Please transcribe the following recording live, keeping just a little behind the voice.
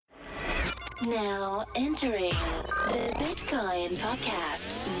Now entering the Bitcoin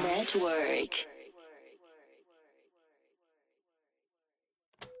Podcast Network.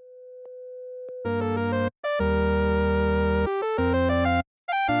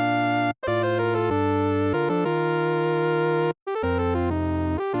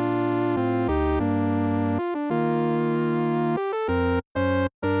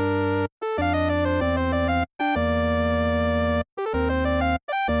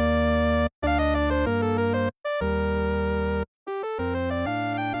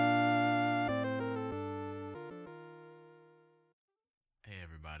 Hey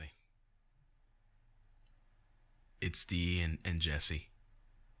everybody, it's Dee and Jesse,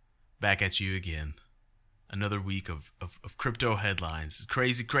 back at you again. Another week of crypto headlines.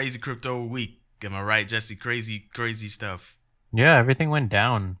 Crazy crypto week. Am I right, Jesse? Crazy stuff. Yeah, everything went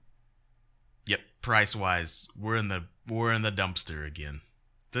down. Yep, price-wise, we're in the dumpster again.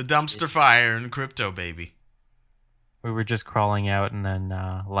 The dumpster fire in crypto, baby. We were just crawling out, and then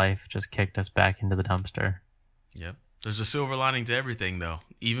life just kicked us back into the dumpster. Yep. There's a silver lining to everything, though.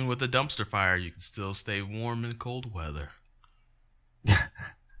 Even with the dumpster fire, you can still stay warm in cold weather. Did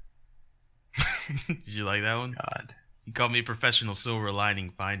you like that one? God. You called me a professional silver lining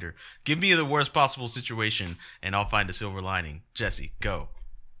finder. Give me the worst possible situation, and I'll find a silver lining. Jesse, go.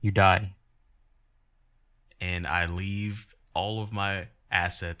 You die. And I leave all of my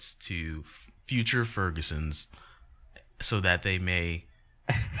assets to future Fergusons so that they may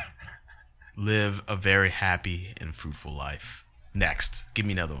live a very happy and fruitful life. Next. Give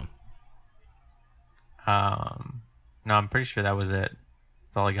me another one. No, I'm pretty sure that was it.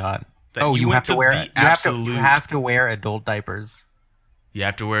 That's all I got. You have to wear you have to wear adult diapers. You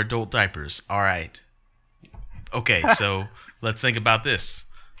have to wear adult diapers. All right. Okay, so let's think about this.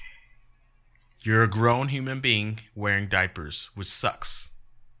 You're a grown human being wearing diapers, which sucks.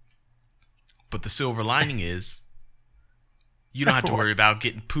 But the silver lining is you don't have to worry about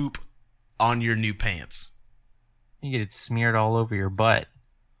getting poop on your new pants. You get it smeared all over your butt.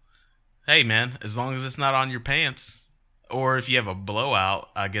 Hey, man, as long as it's not on your pants. Or if you have a blowout,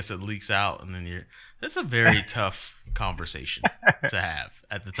 I guess it leaks out, and then that's a very tough conversation to have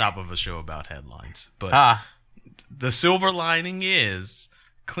at the top of a show about headlines. But the silver lining is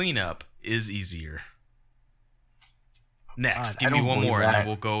cleanup is easier. Next, give me one more, and then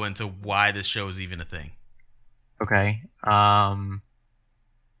we'll go into why this show is even a thing. Okay.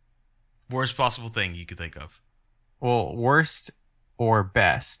 Worst possible thing you could think of. Well, worst or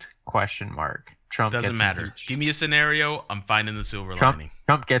best? Question mark. Trump doesn't gets matter. Impeached. Give me a scenario. I'm finding the silver lining.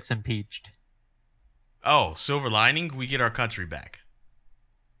 Trump gets impeached. Oh, silver lining? We get our country back.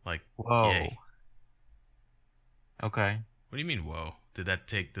 Like, whoa. Yay. Okay. What do you mean, whoa? Did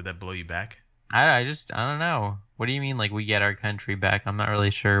that blow you back? I don't know. What do you mean, like, we get our country back? I'm not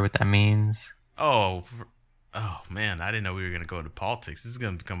really sure what that means. Oh man, I didn't know we were going to go into politics. This is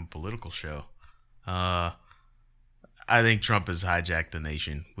going to become a political show. I think Trump has hijacked the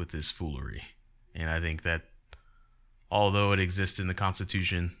nation with his foolery. And I think that although it exists in the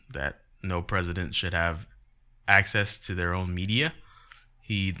Constitution that no president should have access to their own media,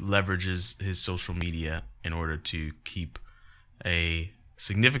 he leverages his social media in order to keep a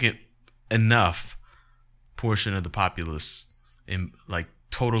significant enough portion of the populace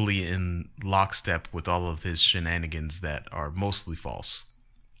totally in lockstep with all of his shenanigans that are mostly false.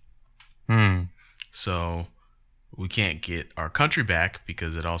 So we can't get our country back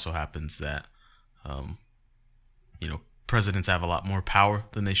because it also happens that presidents have a lot more power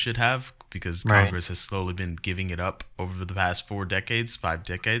than they should have because Congress has slowly been giving it up over the past 5 decades.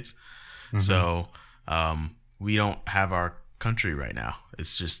 Mm-hmm. So we don't have our country right now.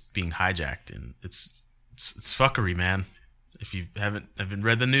 It's just being hijacked, and it's fuckery, man. If you haven't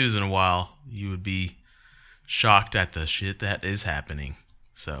read the news in a while, you would be shocked at the shit that is happening.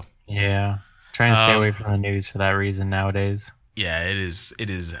 So yeah, try and stay away from the news for that reason nowadays. Yeah, it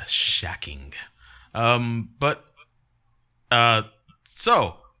is shocking.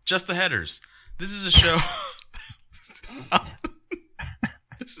 So just the headers. This is a show.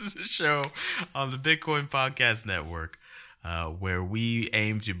 This is a show on the Bitcoin Podcast Network where we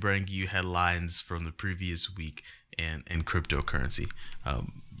aim to bring you headlines from the previous week and cryptocurrency,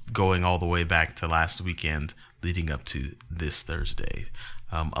 going all the way back to last weekend, leading up to this Thursday.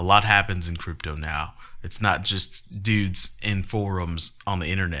 A lot happens in crypto now. It's not just dudes in forums on the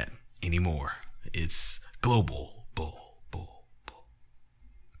internet anymore. It's global.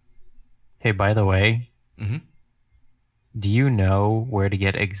 Hey, by the way, do you know where to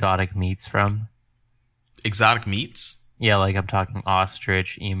get exotic meats from? Exotic meats? Yeah, like I'm talking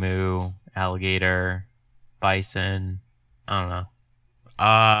ostrich, emu, alligator, bison. I don't know.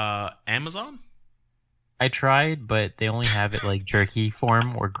 Amazon? I tried, but they only have it like jerky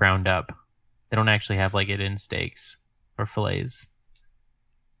form or ground up. They don't actually have like it in steaks or fillets.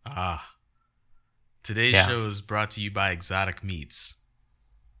 Today's show is brought to you by Exotic Meats.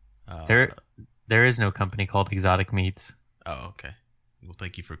 There is no company called Exotic Meats. Oh, okay. Well,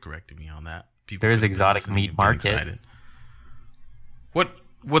 thank you for correcting me on that. There is Exotic Meat Market.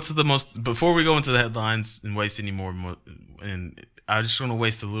 What's the most... Before we go into the headlines and waste any more... And I just want to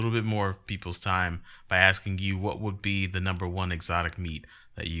waste a little bit more of people's time by asking you what would be the number one exotic meat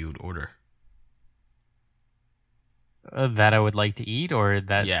that you would order? That I would like to eat, or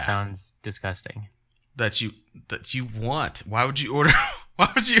that sounds disgusting? That you want. Why would you order... Why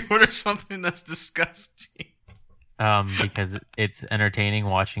would you order something that's disgusting? Because it's entertaining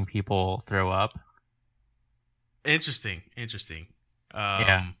watching people throw up. Interesting.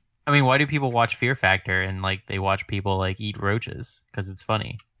 Yeah. I mean, why do people watch Fear Factor and like they watch people like eat roaches? Because it's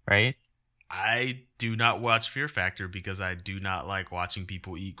funny, right? I do not watch Fear Factor because I do not like watching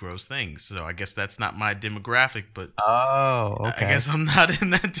people eat gross things. So I guess that's not my demographic, but okay. I guess I'm not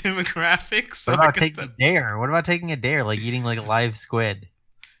in that demographic. So what about taking a dare? What about taking a dare, like eating like a live squid?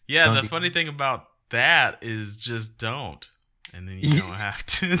 Yeah, the funny thing about that is just don't. And then you don't have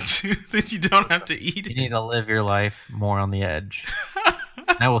to eat it. You need to live your life more on the edge.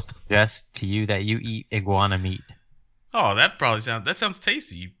 I will suggest to you that you eat iguana meat. Oh, that sounds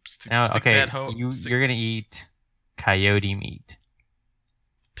tasty. You you're gonna eat coyote meat.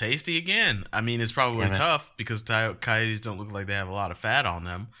 Tasty again. I mean, it's probably tough because coyotes don't look like they have a lot of fat on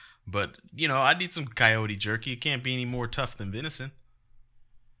them. But I'd eat some coyote jerky. It can't be any more tough than venison.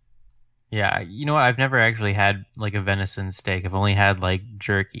 Yeah, you know what? I've never actually had like a venison steak. I've only had like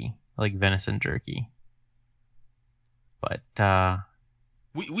jerky, like venison jerky. But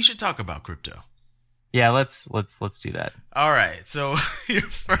we should talk about crypto. Yeah, let's do that. All right. So your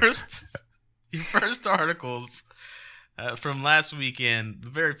first articles from last weekend, the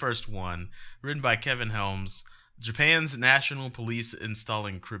very first one, written by Kevin Helms, Japan's National Police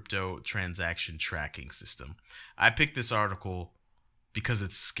installing crypto transaction tracking system. I picked this article because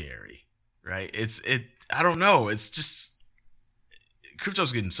it's scary. Right? I don't know. It's just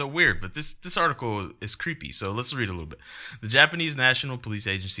crypto's getting so weird, but this article is creepy. So let's read a little bit. The Japanese National Police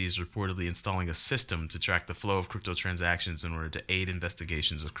Agency is reportedly installing a system to track the flow of crypto transactions in order to aid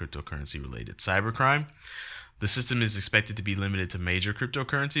investigations of cryptocurrency related cybercrime. The system is expected to be limited to major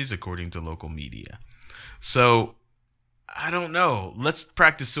cryptocurrencies, according to local media. So I don't know. Let's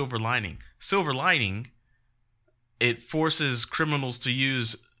practice silver lining. Silver lining, it forces criminals to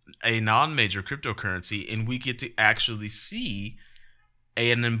use a non-major cryptocurrency, and we get to actually see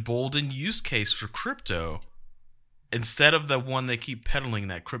an emboldened use case for crypto instead of the one they keep peddling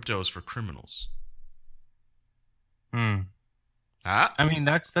that crypto is for criminals. I mean,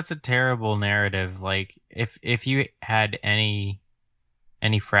 that's a terrible narrative. Like, if you had any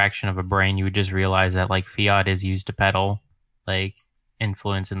fraction of a brain, you would just realize that like fiat is used to peddle like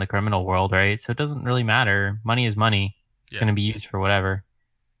influence in the criminal world, right? So it doesn't really matter. Money is money. It's going to be used for whatever.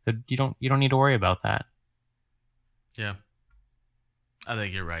 So you don't need to worry about that. Yeah, I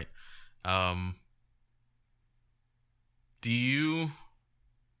think you're right.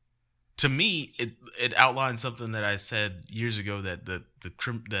 To me, it outlines something that I said years ago, that the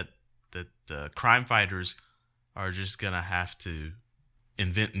crime fighters are just gonna have to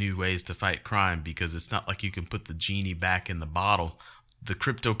invent new ways to fight crime, because it's not like you can put the genie back in the bottle. The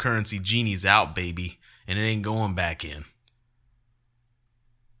cryptocurrency genie's out, baby, and it ain't going back in.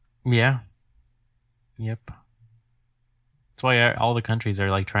 Yeah. Yep. That's why all the countries are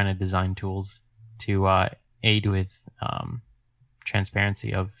like trying to design tools to aid with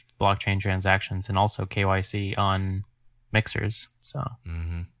transparency of blockchain transactions and also KYC on mixers. So.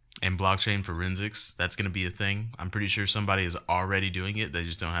 And blockchain forensics, that's going to be a thing. I'm pretty sure somebody is already doing it. They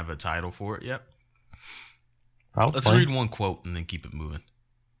just don't have a title for it yet. Probably. Let's read one quote and then keep it moving.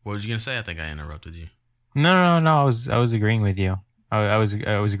 What were you going to say? I think I interrupted you. No. I was agreeing with you. I was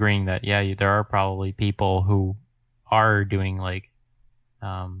agreeing that there are probably people who are doing like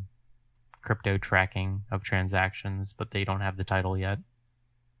crypto tracking of transactions, but they don't have the title yet.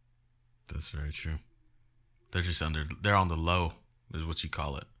 That's very true. They're on the low, is what you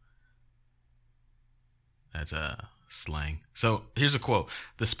call it. That's a slang. So here's a quote.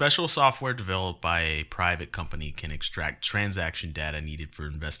 The special software developed by a private company can extract transaction data needed for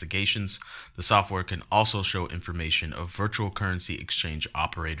investigations. The software can also show information of virtual currency exchange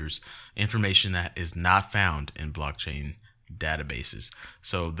operators, information that is not found in blockchain databases.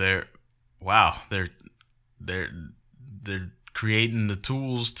 So they're creating the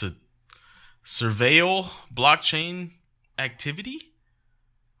tools to surveil blockchain activity.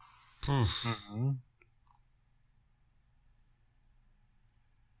 Mm-hmm.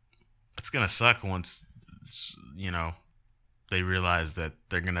 It's gonna suck once they realize that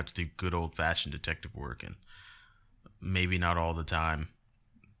they're gonna have to do good old fashioned detective work, and maybe not all the time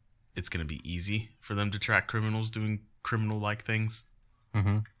it's gonna be easy for them to track criminals doing criminal like things.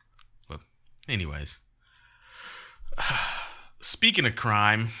 Mm-hmm. But anyways, speaking of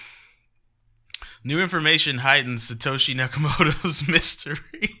crime, new information heightens Satoshi Nakamoto's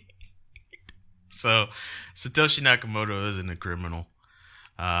mystery. So Satoshi Nakamoto isn't a criminal.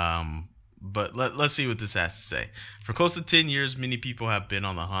 But let's see what this has to say. For close to 10 years, many people have been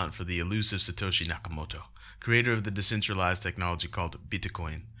on the hunt for the elusive Satoshi Nakamoto, creator of the decentralized technology called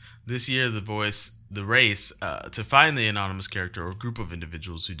Bitcoin. This year, the race to find the anonymous character or group of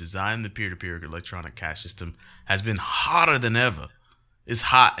individuals who designed the peer-to-peer electronic cash system has been hotter than ever. It's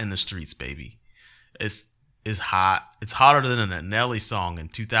hot in the streets, baby. It's hot. It's hotter than a Nelly song in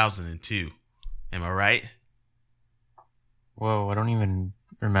 2002. Am I right? Whoa, I don't even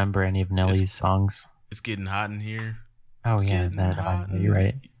remember any of Nelly's songs. It's getting hot in here. Oh, It's yeah, getting hot in you're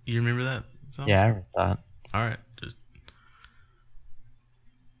right. You remember that song? Yeah, I remember that. All right.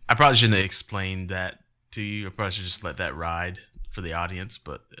 I probably shouldn't have explained that to you. I probably should just let that ride for the audience,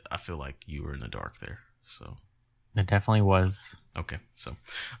 but I feel like you were in the dark there. So It definitely was. okay. So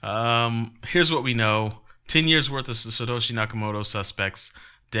here's what we know. 10 years worth of Satoshi Nakamoto suspects,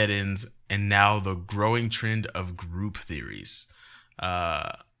 dead ends, and now the growing trend of group theories.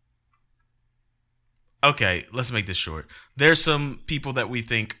 Okay, let's make this short. There's some people that we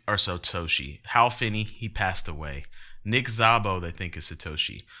think are Satoshi. Hal Finney, he passed away. Nick Szabo, they think is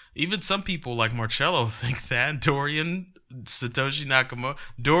Satoshi. Even some people like Marcello think that. Dorian Nakamoto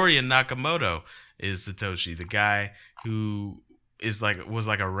is Satoshi, the guy who was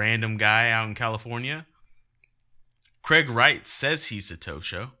like a random guy out in California. Craig Wright says he's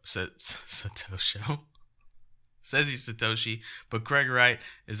Satoshi. Says he's Satoshi, but Craig Wright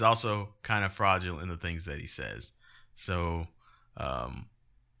is also kind of fraudulent in the things that he says. So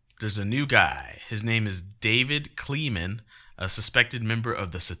there's a new guy. His name is David Kleeman, a suspected member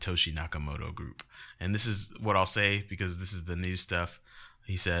of the Satoshi Nakamoto group. And this is what I'll say because this is the new stuff.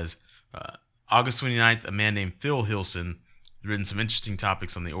 He says, August 29th, a man named Phil Hilson, written some interesting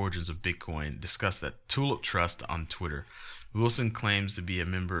topics on the origins of Bitcoin, discussed that Tulip Trust on Twitter. Wilson claims to be a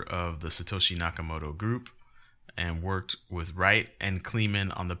member of the Satoshi Nakamoto group and worked with Wright and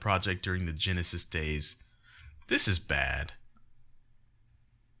Kleeman on the project during the Genesis days. This is bad.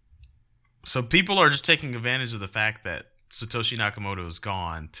 So people are just taking advantage of the fact that Satoshi Nakamoto is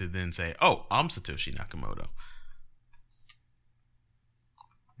gone to then say, oh, I'm Satoshi Nakamoto.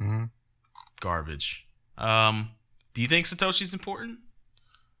 Mm-hmm. Garbage. Do you think Satoshi's important?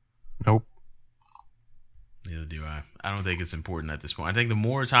 Nope. Neither do I. I don't think it's important at this point. I think the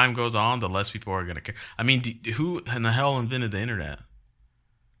more time goes on, the less people are going to care. I mean, who in the hell invented the internet?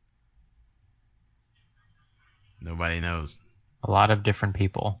 Nobody knows. A lot of different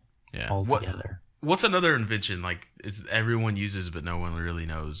people. Yeah. All together. What's another invention like is everyone uses but no one really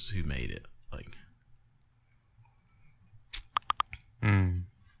knows who made it? Like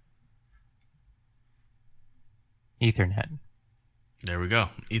Ethernet. There we go.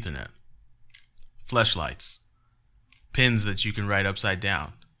 Ethernet. Fleshlights. Pins that you can write upside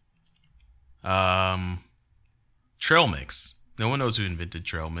down. Trail mix. No one knows who invented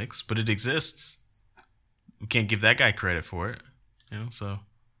trail mix, but it exists. We can't give that guy credit for it. So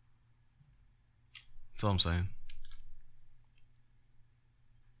that's all I'm saying.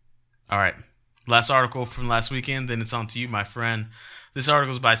 All right. Last article from last weekend, then it's on to you, my friend. This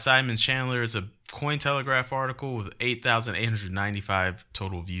article is by Simon Chandler. It's a Cointelegraph article with 8,895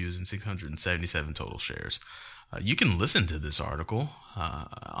 total views and 677 total shares. You can listen to this article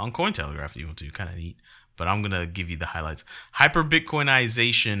on Cointelegraph if you want to. Kind of neat. But I'm going to give you the highlights.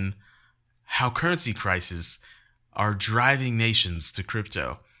 Hyper-Bitcoinization, how currency crises are driving nations to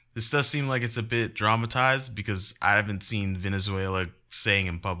crypto. This does seem like it's a bit dramatized because I haven't seen Venezuela saying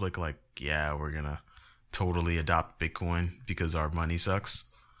in public like, yeah, we're going to totally adopt Bitcoin because our money sucks.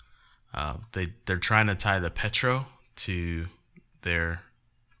 They're trying to tie the petro to their,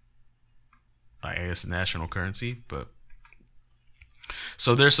 I guess, national currency. But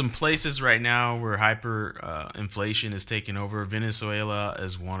so there's some places right now where inflation is taking over. Venezuela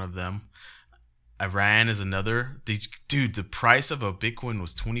is one of them. Iran is another. Dude, the price of a Bitcoin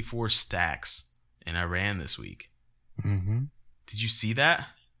was 24 stacks in Iran this week. Mm-hmm. Did you see that?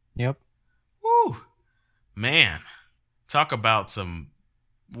 Yep. Woo! Man, talk about some,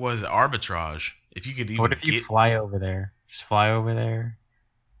 what is it, arbitrage. If you could even What if you fly over there? Just fly over there.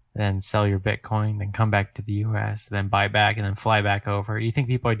 then sell your Bitcoin, then come back to the US, then buy back, and then fly back over. Do you think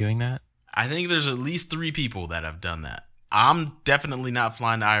people are doing that? I think there's at least 3 people that have done that. I'm definitely not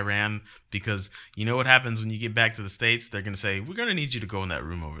flying to Iran because you know what happens when you get back to the States? They're going to say, we're going to need you to go in that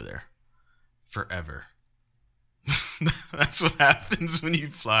room over there forever. That's what happens when you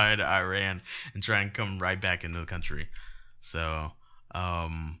fly to Iran and try and come right back into the country. So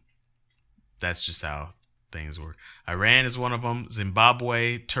that's just how things work. Iran is one of them.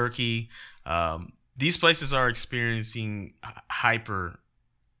 Zimbabwe, Turkey. These places are experiencing hyper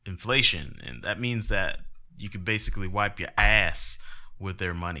inflation, and that means that you could basically wipe your ass with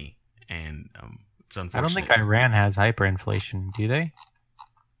their money, and it's unfortunate. I don't think Iran has hyperinflation, do they?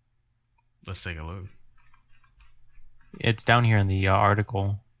 Let's take a look. It's down here in the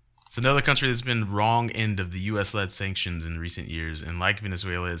article. It's another country that's been wrong end of the U.S.-led sanctions in recent years, and like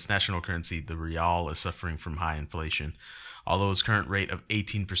Venezuela, its national currency, the real, is suffering from high inflation. Although its current rate of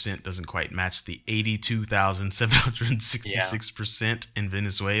 18% doesn't quite match the 82,766% in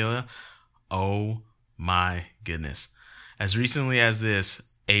Venezuela. Oh my goodness. As recently as this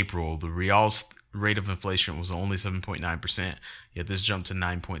April, the real's rate of inflation was only 7.9%, yet this jumped to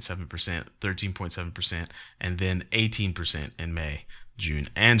 9.7%, 13.7%, and then 18% in May, June,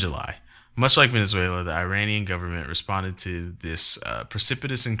 and July. Much like Venezuela, the Iranian government responded to this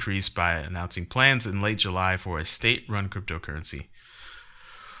precipitous increase by announcing plans in late July for a state-run cryptocurrency.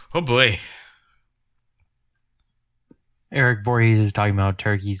 Oh boy. Eric Voorhees is talking about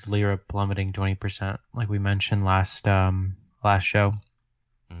Turkey's lira plummeting 20%, like we mentioned last show.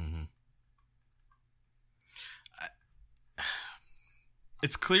 Mm-hmm.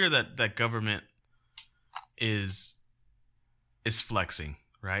 It's clear that government is flexing,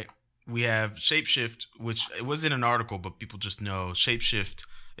 right? We have Shapeshift, which it was in an article, but people just know Shapeshift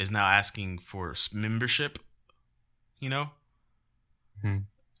is now asking for membership. You know,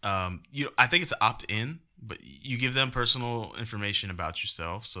 I think it's opt-in, but you give them personal information about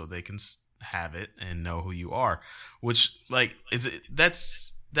yourself so they can have it and know who you are. Which, like,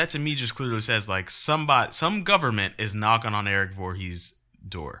 that to me just clearly says like some government is knocking on Eric Voorhees'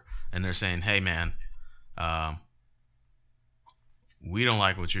 door and they're saying, "Hey, man, we don't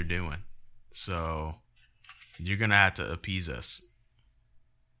like what you're doing, so you're gonna have to appease us."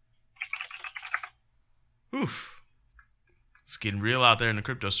 Oof. It's getting real out there in the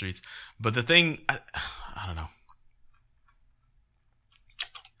crypto streets. But the thing, I don't know.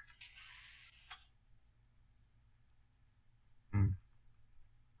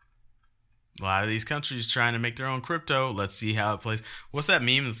 A lot of these countries trying to make their own crypto. Let's see how it plays. What's that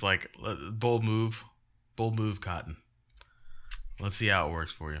meme? It's like bold move, Cotton. Let's see how it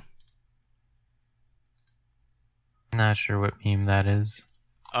works for you. Not sure what meme that is.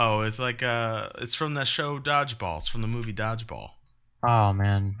 Oh, it's like it's from that show Dodgeball. It's from the movie Dodgeball. Oh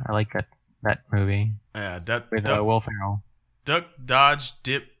man, I like that movie. Yeah, with Will Ferrell. Duck, dodge,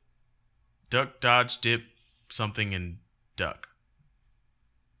 dip, something, and duck.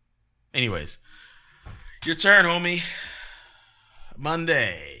 Anyways, your turn, homie.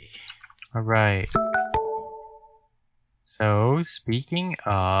 Monday. All right. So, speaking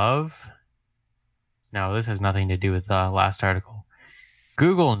of... No, this has nothing to do with the last article.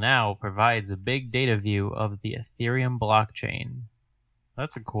 Google now provides a big data view of the Ethereum blockchain.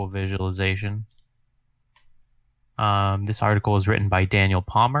 That's a cool visualization. This article is written by Daniel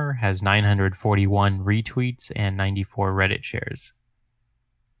Palmer, has 941 retweets and 94 Reddit shares.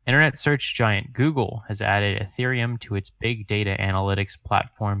 Internet search giant Google has added Ethereum to its big data analytics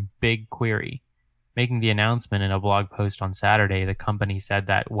platform BigQuery. Making the announcement in a blog post on Saturday, the company said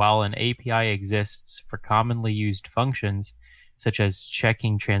that while an API exists for commonly used functions, such as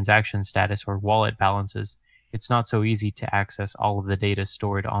checking transaction status or wallet balances, it's not so easy to access all of the data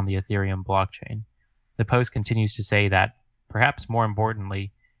stored on the Ethereum blockchain. The post continues to say that, perhaps more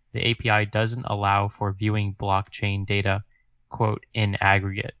importantly, the API doesn't allow for viewing blockchain data, quote, in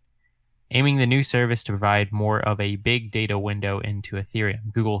aggregate. Aiming the new service to provide more of a big data window into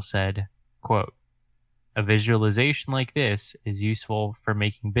Ethereum, Google said, quote, "A visualization like this is useful for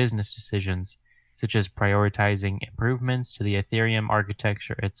making business decisions, such as prioritizing improvements to the Ethereum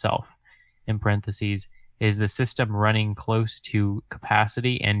architecture itself. In parentheses, is the system running close to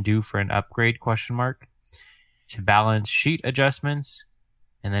capacity and due for an upgrade, ? To balance sheet adjustments,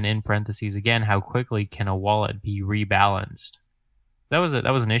 and then in parentheses again, how quickly can a wallet be rebalanced?" That was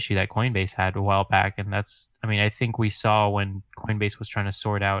an issue that Coinbase had a while back, and I think we saw when Coinbase was trying to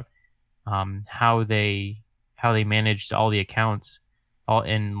sort out how they managed all the accounts all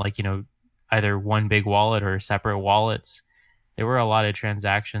in either one big wallet or separate wallets. There were a lot of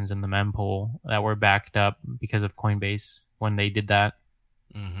transactions in the mempool that were backed up because of Coinbase when they did that.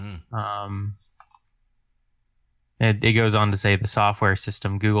 Mm-hmm. It goes on to say the software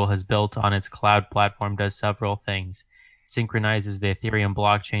system Google has built on its cloud platform does several things. Synchronizes the Ethereum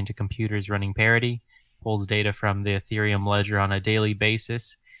blockchain to computers running Parity, pulls data from the Ethereum ledger on a daily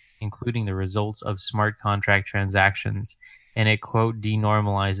basis, including the results of smart contract transactions, and it, quote,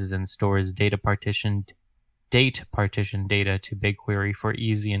 denormalizes and stores date partition data to BigQuery for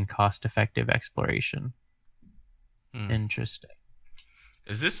easy and cost-effective exploration. Interesting.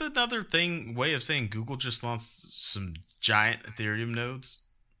 Is this another way of saying Google just launched some giant Ethereum nodes?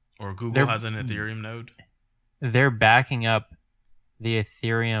 Or Google has an Ethereum node? They're backing up the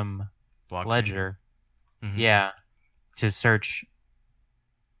Ethereum blockchain ledger. Mm-hmm. Yeah. To search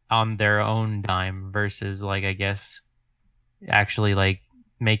on their own dime versus, like, I guess, actually, like,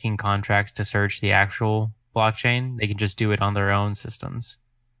 making contracts to search the actual blockchain. They can just do it on their own systems.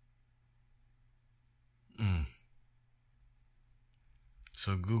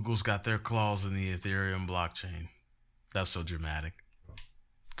 So Google's got their claws in the Ethereum blockchain. That's so dramatic.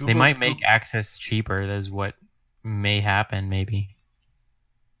 They might make access cheaper. That's what may happen, maybe.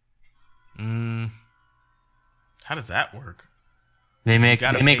 How does that work? They made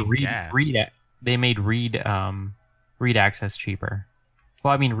read access cheaper.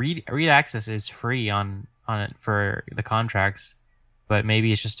 Well, I mean, read access is free on it for the contracts, but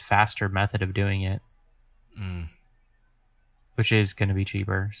maybe it's just a faster method of doing it. Which is going to be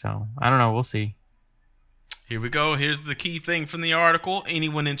cheaper. So, I don't know. We'll see. Here we go. Here's the key thing from the article.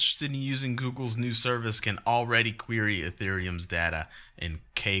 Anyone interested in using Google's new service can already query Ethereum's data in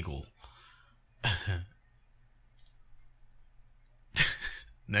Kaggle.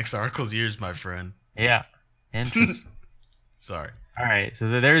 Next article's yours, my friend. Yeah. Interesting. Sorry. All right. So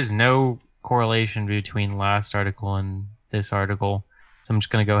there's no correlation between last article and this article. So I'm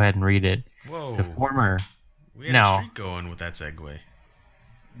just going to go ahead and read it. Whoa. So former... We had a streak going with that segue.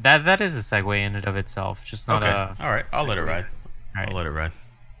 That is a segue in and of itself, just not a... All right, I'll let it ride. I'll let it ride.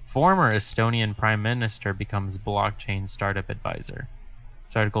 Former Estonian Prime Minister becomes blockchain startup advisor.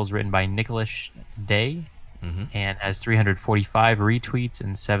 This article is written by Nicholas Day and has 345 retweets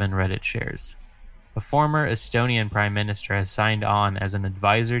and 7 Reddit shares. A former Estonian Prime Minister has signed on as an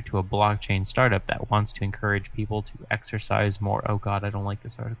advisor to a blockchain startup that wants to encourage people to exercise more. Oh God, I don't like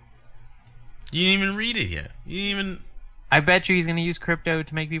this article. You didn't even read it yet. I bet you he's going to use crypto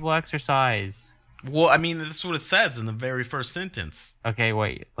to make people exercise. Well, I mean, that's what it says in the very first sentence. Okay,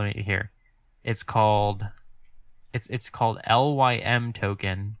 wait. Let me hear. It's called LYM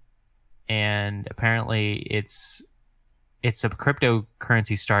token, and apparently it's a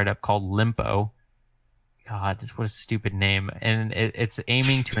cryptocurrency startup called Limpo. God, what a stupid name. And it's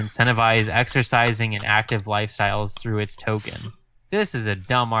aiming to incentivize exercising and active lifestyles through its token. This is a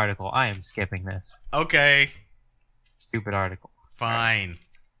dumb article. I am skipping this. Okay. Stupid article. Fine.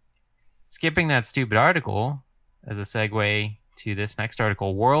 Skipping that stupid article as a segue to this next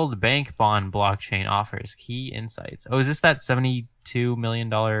article. World Bank bond blockchain offers key insights. Oh, is this that $72 million?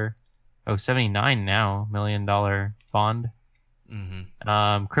 $79 now $million bond?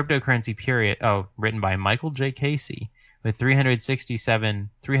 Cryptocurrency period. Oh, written by Michael J. Casey with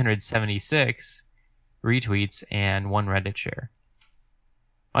 376 retweets and 1 Reddit share.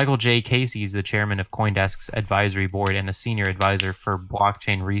 Michael J. Casey is the chairman of CoinDesk's advisory board and a senior advisor for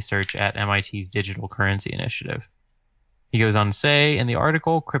blockchain research at MIT's Digital Currency Initiative. He goes on to say, in the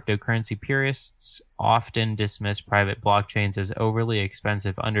article, cryptocurrency purists often dismiss private blockchains as overly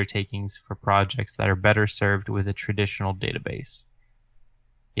expensive undertakings for projects that are better served with a traditional database.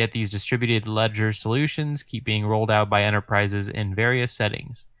 Yet these distributed ledger solutions keep being rolled out by enterprises in various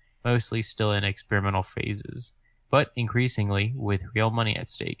settings, mostly still in experimental phases, but increasingly with real money at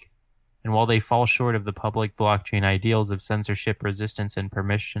stake. And while they fall short of the public blockchain ideals of censorship, resistance, and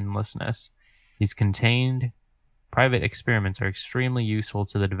permissionlessness, these contained private experiments are extremely useful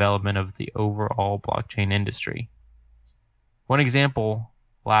to the development of the overall blockchain industry. One example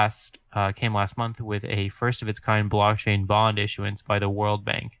came last month with a first-of-its-kind blockchain bond issuance by the World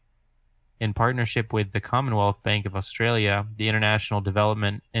Bank. In partnership with the Commonwealth Bank of Australia, the International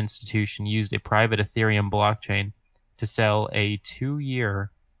Development Institution used a private Ethereum blockchain to sell a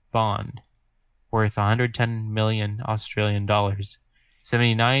 2-year bond worth 110 million Australian dollars,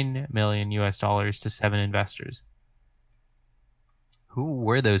 $79 million US dollars to 7 investors. Who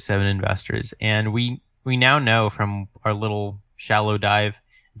were those 7 investors? And we now know from our little shallow dive,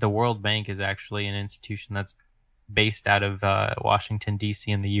 the World Bank is actually an institution that's based out of Washington,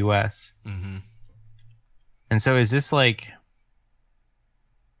 D.C. in the U.S. Mm-hmm. And so is this like...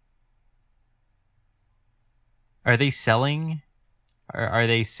 Are they selling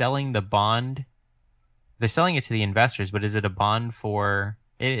the bond? They're selling it to the investors, but is it a bond for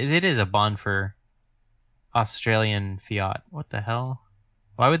It is a bond for Australian fiat. What the hell?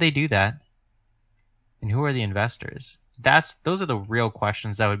 Why would they do that? And who are the investors? Those are the real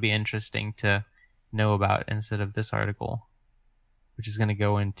questions that would be interesting to know about instead of this article, which is going to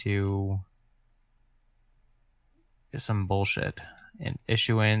go into some bullshit. And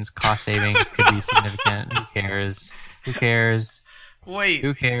issuance, cost savings could be significant. Who cares? Who cares? Wait.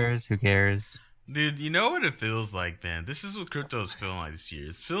 Who cares? Who cares? Dude, you know what it feels like, man? This is what crypto is feeling like this year.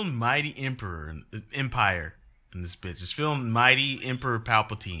 It's feeling Mighty Empire in this bitch. It's feeling Mighty Emperor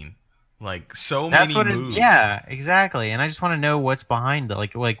Palpatine. Like, That's many moves. Yeah, exactly. And I just want to know what's behind it.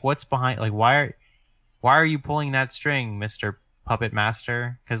 Like what's behind, like, why are you pulling that string, Mr. Puppet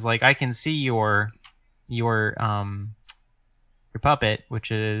Master? Because, like, I can see your puppet,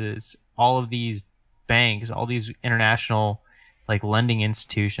 which is all of these banks, all these international, like, lending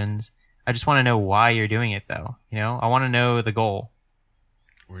institutions. I just want to know why you're doing it, though. You know, I want to know the goal.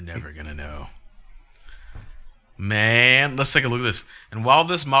 We're never gonna know. Man, let's take a look at this. And while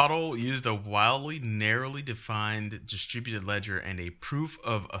this model used a wildly narrowly defined distributed ledger and a proof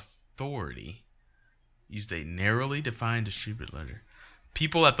of authority,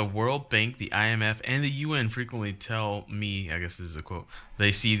 people at the World Bank, the IMF, and the UN frequently tell me, I guess this is a quote,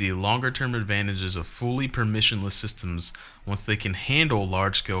 they see the longer-term advantages of fully permissionless systems once they can handle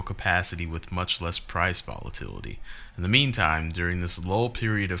large-scale capacity with much less price volatility. In the meantime, during this lull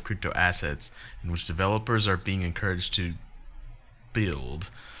period of crypto assets, in which developers are being encouraged to build,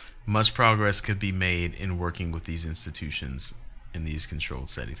 much progress could be made in working with these institutions in these controlled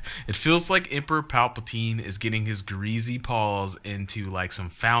settings. It feels like Emperor Palpatine is getting his greasy paws into, like, some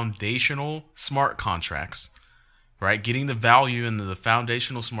foundational smart contracts, right? Getting the value into the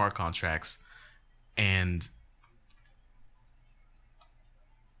foundational smart contracts and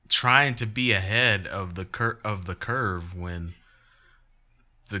trying to be ahead of the curve when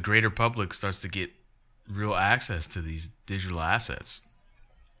the greater public starts to get real access to these digital assets.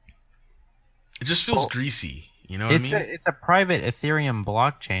 It just feels greasy. You know what I mean? It's a private Ethereum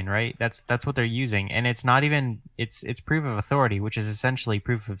blockchain, right? That's what they're using, and it's not even it's proof of authority, which is essentially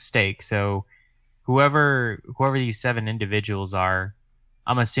proof of stake. So whoever these 7 individuals are,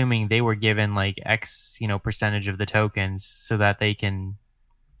 I'm assuming they were given, like, X, percentage of the tokens so that they can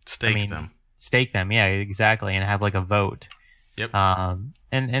stake them. Stake them, yeah, exactly, and have, like, a vote. Yep.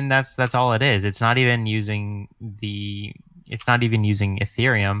 And that's all it is. It's not even using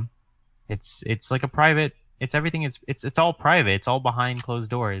Ethereum. It's like a private. It's everything. It's all private. It's all behind closed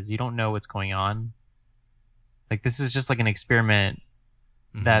doors. You don't know what's going on. Like, this is just like an experiment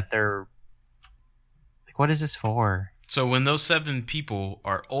that they're like, what is this for? So when those 7 people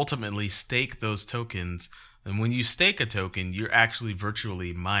are ultimately stake those tokens, and when you stake a token, you're actually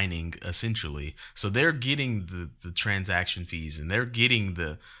virtually mining, essentially. So they're getting the transaction fees, and they're getting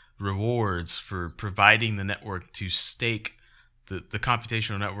the rewards for providing the network to stake the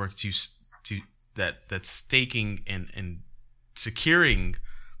computational network to that's staking and securing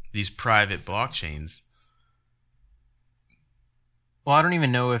these private blockchains. Well, I don't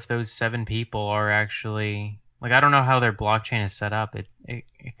even know if those 7 people are actually, like, I don't know how their blockchain is set up. It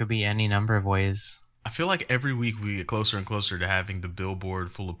could be any number of ways. I feel like every week we get closer and closer to having the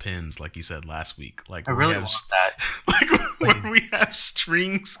billboard full of pins, like you said last week. Like, I really want that. Like, when we have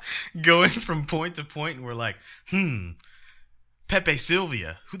strings going from point to point, and we're like, Pepe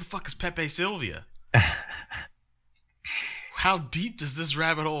Sylvia. Who the fuck is Pepe Sylvia? How deep does this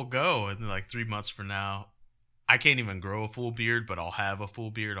rabbit hole go? And then, like, 3 months from now, I can't even grow a full beard, but I'll have a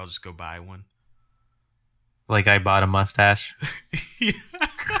full beard. I'll just go buy one. Like, I bought a mustache. Yeah.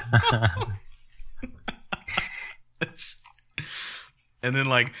 And then,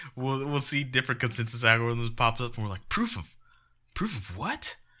 like, we'll see different consensus algorithms pop up, and we're like, proof of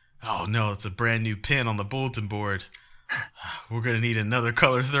what? Oh no, it's a brand new pin on the bulletin board. We're gonna need another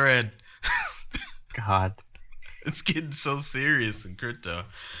color thread. God, it's getting so serious in crypto.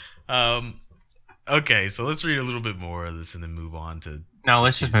 Okay, so let's read a little bit more of this and then move on to. No,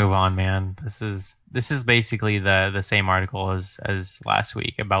 let's just move on, man. This is basically the same article as last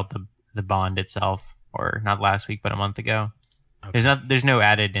week about the bond itself, or not last week, but a month ago. Okay. There's no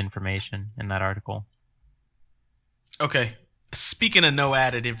added information in that article. Okay. Speaking of no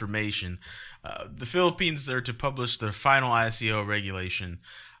added information, the Philippines are to publish their final ICO regulation,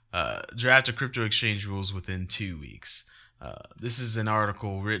 draft of crypto exchange rules within 2 weeks. This is an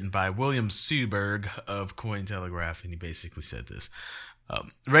article written by William Suberg of Cointelegraph, and he basically said this.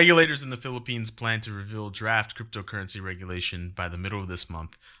 Regulators in the Philippines plan to reveal draft cryptocurrency regulation by the middle of this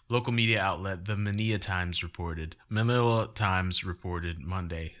month. Local media outlet the Manila Times reported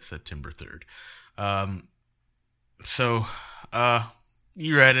Monday, September 3rd.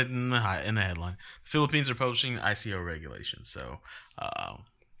 You read it in the headline. The Philippines are publishing ICO regulations. So,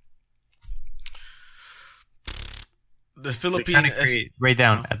 the Philippines right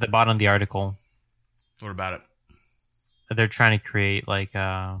down at the bottom of the article. What about it? They're trying to create like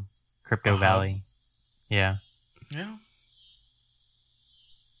Crypto Valley. Yeah. Yeah.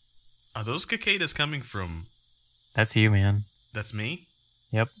 Are those cicadas coming from? That's you, man. That's me?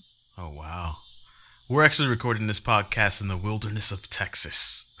 Yep. Oh, wow. We're actually recording this podcast in the wilderness of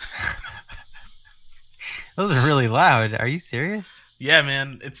Texas. Those are really loud. Are you serious? Yeah,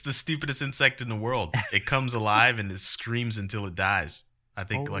 man. It's the stupidest insect in the world. It comes alive and it screams until it dies. I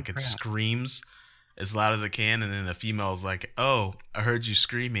think it screams as loud as it can, and then the female is like, "Oh, I heard you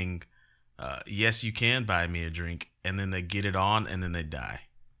screaming. Yes, you can buy me a drink." And then they get it on, and then they die.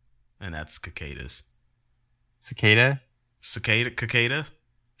 And that's cicadas. Cicada? Cicada?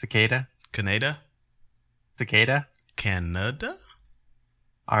 Cicada? Canada? Cicada? Canada?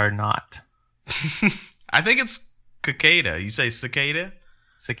 Are not. I think it's cicada. You say cicada?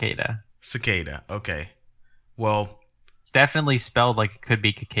 Cicada. Cicada. Okay. Well, it's definitely spelled like it could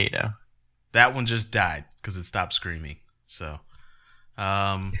be cicada. That one just died because it stopped screaming. So,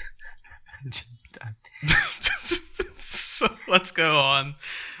 just died. So let's go on.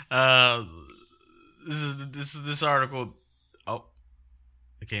 This article. Oh,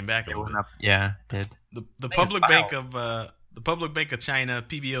 it came back a little bit. Yeah, it did. The Public Bank of China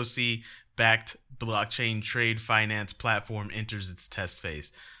 (PBOC) backed blockchain trade finance platform enters its test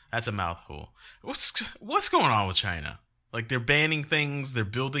phase. That's a mouthful. What's going on with China? Like, they're banning things, they're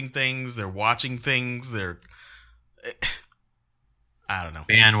building things, they're watching things, I don't know.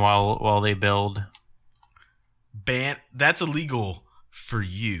 Ban while they build. Ban. That's illegal for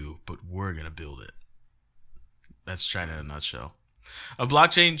you, but we're gonna build it. That's China in a nutshell. A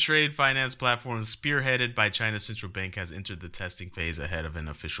blockchain trade finance platform spearheaded by China's central bank has entered the testing phase ahead of an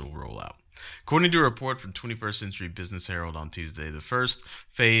official rollout. According to a report from 21st Century Business Herald on Tuesday, the first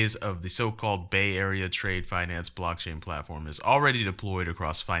phase of the so-called Bay Area Trade Finance blockchain platform is already deployed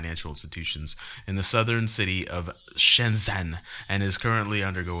across financial institutions in the southern city of Shenzhen and is currently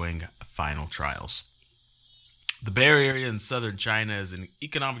undergoing final trials. The Bay Area in southern China is an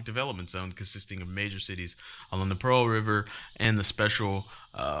economic development zone consisting of major cities along the Pearl River and the special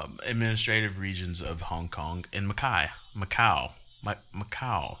administrative regions of Hong Kong and Macau.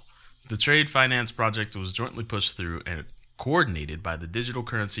 The trade finance project was jointly pushed through and coordinated by the Digital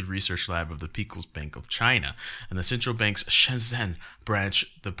Currency Research Lab of the People's Bank of China and the central bank's Shenzhen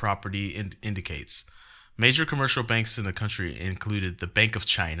branch, the property indicates. Major commercial banks in the country included the Bank of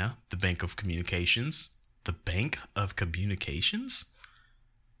China, the Bank of Communications. The Bank of Communications?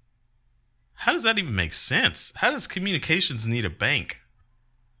 How does that even make sense? How does communications need a bank?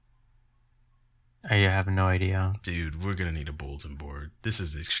 I have no idea. Dude, we're going to need a bulletin board. This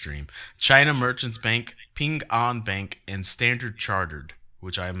is extreme. China Merchants Bank, Ping An Bank, and Standard Chartered,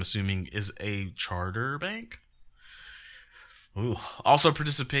 which I'm assuming is a charter bank, also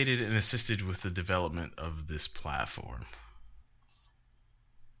participated and assisted with the development of this platform.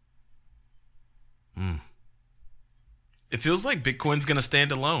 It feels like Bitcoin's going to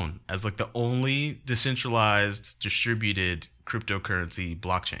stand alone as like the only decentralized, distributed cryptocurrency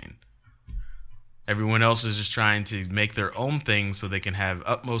blockchain. Everyone else is just trying to make their own thing so they can have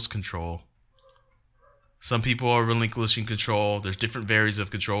utmost control. Some people are relinquishing control. There's different varies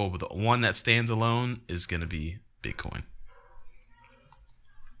of control, but the one that stands alone is going to be Bitcoin.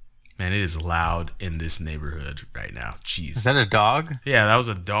 Man, it is loud in this neighborhood right now. Jeez. Is that a dog? Yeah, that was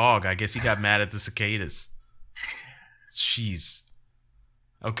a dog. I guess he got mad at the cicadas. Jeez.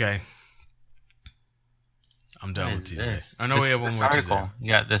 Okay. I'm done with Tuesday. I know we have one more Tuesday. You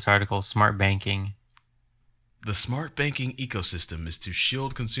got this article, Smart Banking. The smart banking ecosystem is to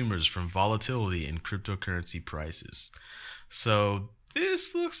shield consumers from volatility in cryptocurrency prices. So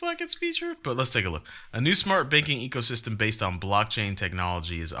this looks like it's featured, but let's take a look. A new smart banking ecosystem based on blockchain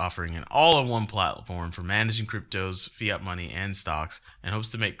technology is offering an all-in-one platform for managing cryptos, fiat money, and stocks, and hopes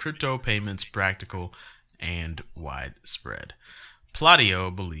to make crypto payments practical and widespread.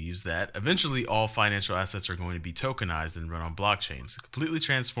 Pladio believes that eventually all financial assets are going to be tokenized and run on blockchains, completely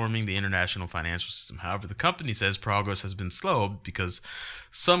transforming the international financial system. However, the company says progress has been slow because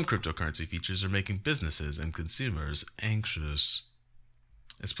some cryptocurrency features are making businesses and consumers anxious.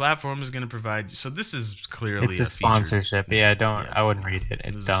 This platform is going to provide... So this is clearly it's a sponsorship. I wouldn't read it.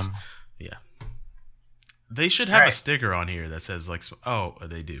 It's dumb. Yeah. They should have a sticker on here that says, like, oh,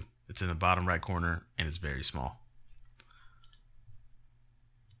 they do. It's in the bottom right corner, and it's very small.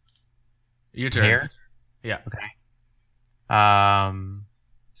 Your turn. Here? Yeah. Okay.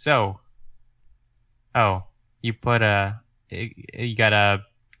 You put a You got a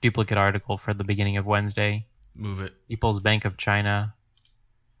duplicate article for the beginning of Wednesday. Move it. People's Bank of China.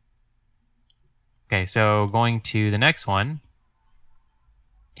 Okay, so going to the next one.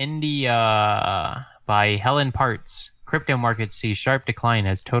 India by Helen Parts. Crypto markets see sharp decline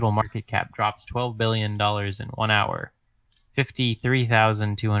as total market cap drops $12 billion in 1 hour.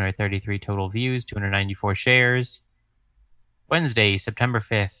 53,233 total views, 294 shares. Wednesday, September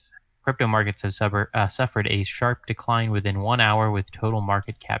 5th. Crypto markets have suffered a sharp decline within 1 hour with total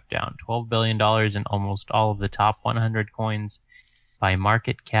market cap down $12 billion in almost all of the top 100 coins by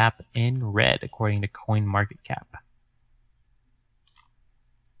market cap in red, according to CoinMarketCap.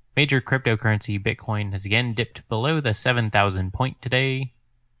 Major cryptocurrency Bitcoin has again dipped below the 7,000 point today.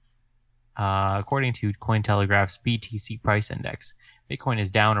 According to Cointelegraph's BTC price index, Bitcoin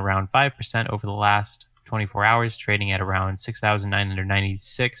is down around 5% over the last 24 hours, trading at around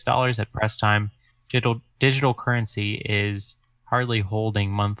 $6,996 at press time. Digital currency is hardly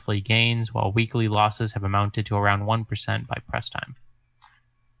holding monthly gains, while weekly losses have amounted to around 1% by press time.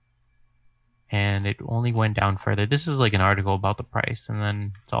 And it only went down further. This is like an article about the price, and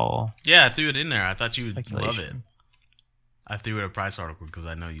then it's all... Yeah, I threw it in there. I thought you would love it. I threw it a price article because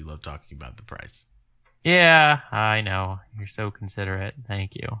I know you love talking about the price. Yeah, I know. You're so considerate.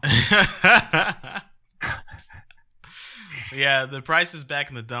 Thank you. Yeah, the price is back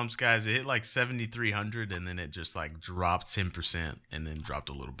in the dumps, guys. It hit like 7,300 and then it just like dropped 10% and then dropped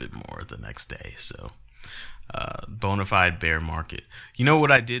a little bit more the next day. So, bona fide bear market. You know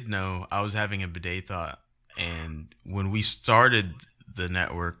what I did know? I was having a bidet thought, and when we started the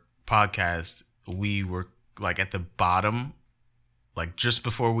network podcast, we were like at the bottom, like just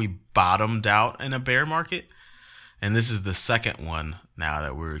before we bottomed out in a bear market. And this is the second one now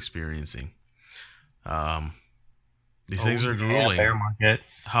that we're experiencing. These things are grueling. Bear market.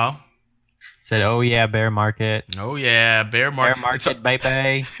 Huh? Said, oh yeah, bear market. Oh yeah, bear market. Bear market,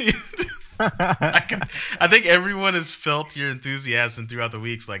 baby. I think everyone has felt your enthusiasm throughout the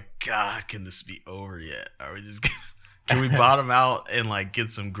weeks. Like, God, can this be over yet? Are we just can we bottom out and like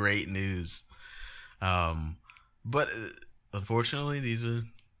get some great news? But unfortunately, these are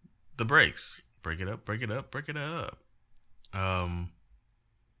the breaks. Break it up, break it up, break it up.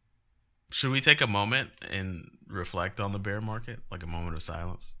 Should we take a moment and reflect on the bear market, like a moment of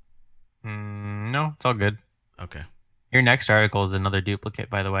silence? No, it's all good. Okay. Your next article is another duplicate,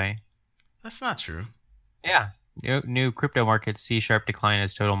 by the way. That's not true. Yeah. New crypto markets see sharp decline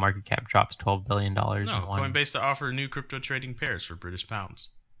as total market cap drops $12 billion. No, Coinbase to offer new crypto trading pairs for British pounds.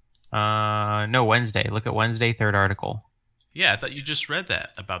 No, Wednesday. Look at Wednesday, third article. Yeah, I thought you just read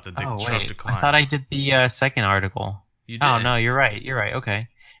that about the sharp decline. I thought I did the second article. You did. Oh, no, you're right. You're right. Okay.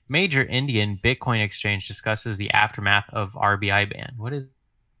 Major Indian Bitcoin exchange discusses the aftermath of RBI ban. What is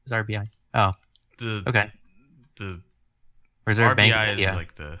RBI? Oh, okay. The Reserve RBI Bank of India. is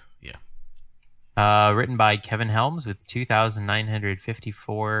like the written by Kevin Helms with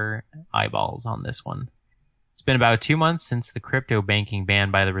 2,954 eyeballs on this one. It's been about 2 months since the crypto banking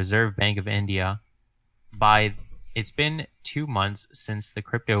ban by the Reserve Bank of India. It's been 2 months since the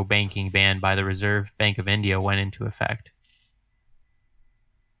crypto banking ban by the Reserve Bank of India went into effect.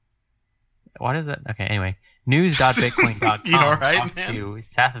 What is it? Okay, anyway. News.bitcoin.com You all right, talked man? to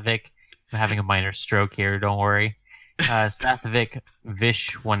Sathvik. I'm having a minor stroke here, don't worry. Sathvik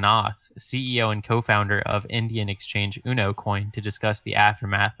Vishwanath, CEO and co-founder of Indian exchange Uno Coin, to discuss the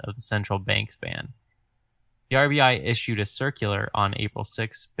aftermath of the central bank's ban. The RBI issued a circular on April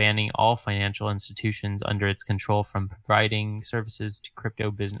 6, banning all financial institutions under its control from providing services to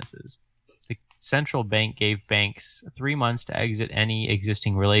crypto businesses. The central bank gave banks 3 months to exit any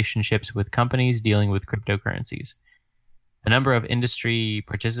existing relationships with companies dealing with cryptocurrencies. A number of industry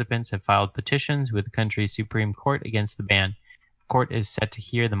participants have filed petitions with the country's Supreme Court against the ban. The court is set to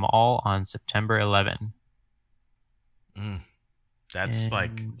hear them all on September 11. That's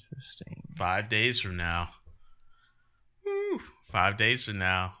like 5 days from now. Woo, 5 days from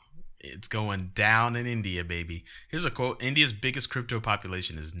now. It's going down in India, baby. Here's a quote. India's biggest crypto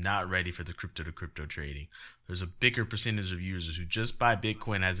population is not ready for the crypto-to-crypto trading. There's a bigger percentage of users who just buy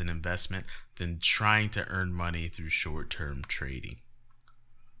Bitcoin as an investment than trying to earn money through short-term trading.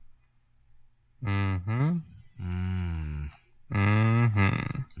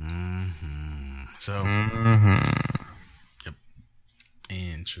 So, Yep.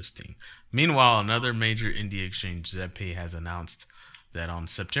 Interesting. Meanwhile, another major India exchange, ZebPay, has announced that on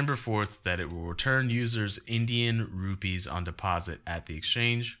September 4th that it will return users Indian rupees on deposit at the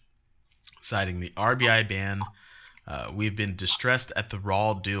exchange, citing the RBI ban. We've been distressed at the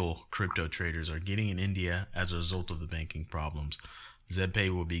raw deal crypto traders are getting in India as a result of the banking problems. ZebPay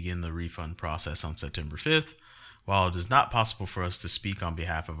will begin the refund process on September 5th. While it is not possible for us to speak on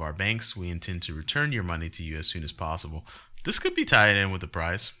behalf of our banks, we intend to return your money to you as soon as possible. This could be tied in with the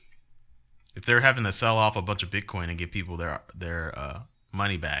price. If they're having to sell off a bunch of Bitcoin and give people their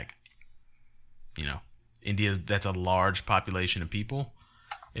money back, India, that's a large population of people.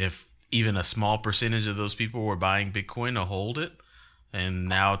 If even a small percentage of those people were buying Bitcoin to hold it, and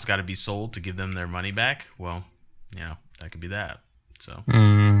now it's got to be sold to give them their money back, well, that could be that. So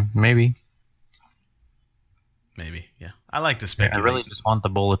maybe, yeah. I like to speculate. I really just want the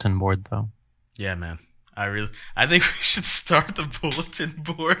bulletin board, though. Yeah, man. I think we should start the bulletin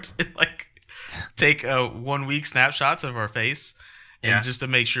board and take 1 week snapshots of our face, and just to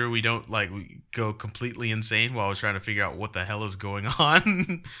make sure we don't we go completely insane while we're trying to figure out what the hell is going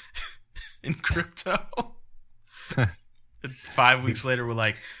on in crypto. It's 5 weeks later, we're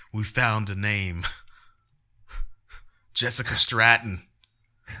like, we found a name. Jessica Stratton.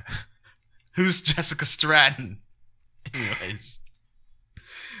 Who's Jessica Stratton? Anyways,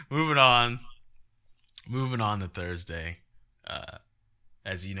 moving on to Thursday.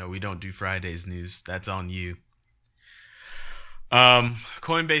 As you know, we don't do Friday's news. That's on you.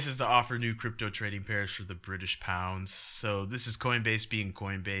 Coinbase is to offer new crypto trading pairs for the British pounds. So this is Coinbase being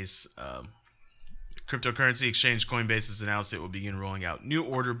Coinbase. Cryptocurrency exchange Coinbase has announced it will begin rolling out new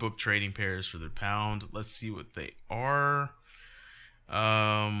order book trading pairs for the pound. Let's see what they are.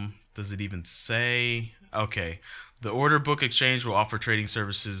 Does it even say? Okay. The order book exchange will offer trading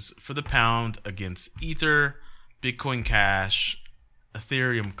services for the pound against Ether, Bitcoin Cash,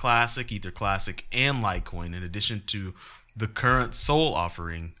 Ethereum Classic, Ether Classic, and Litecoin, in addition to the current sole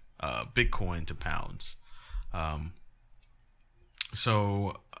offering, Bitcoin to pounds.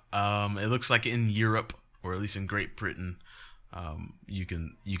 It looks like in Europe, or at least in Great Britain, you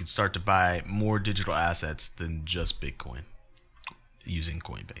can start to buy more digital assets than just Bitcoin using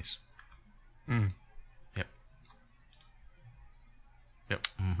Coinbase. Yep.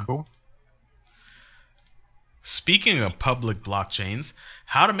 Mm-hmm. Cool. Speaking of public blockchains,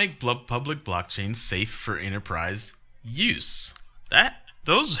 how to make public blockchains safe for enterprise use.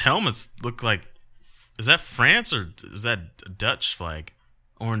 Those helmets look like, is that France or is that a Dutch flag?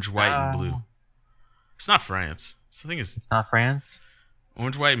 Orange, white, and blue. It's not France. I think it's not France.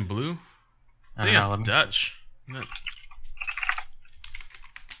 Orange, white, and blue. I think it's Dutch.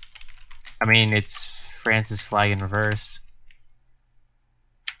 I mean, it's France's flag in reverse.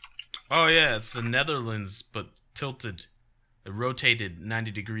 Oh yeah, it's the Netherlands, but tilted. It rotated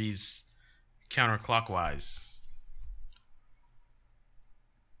 90 degrees counterclockwise.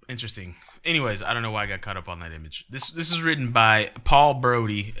 Interesting. Anyways, I don't know why I got caught up on that image. This is written by Paul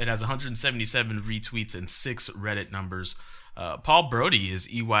Brody. It has 177 retweets and 6 Reddit numbers. Paul Brody is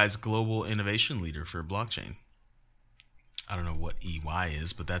EY's global innovation leader for blockchain. I don't know what EY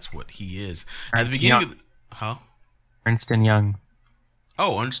is, but that's what he is. At the beginning of Ernst & Young.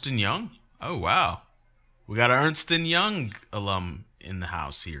 Oh, Ernst & Young? Oh, wow. We got an Ernst & Young alum in the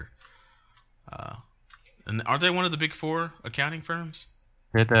house here. And aren't they one of the big 4 accounting firms?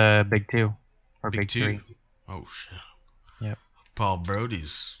 They're the big 2. Or big 2? 3. Oh, shit. Yep. Paul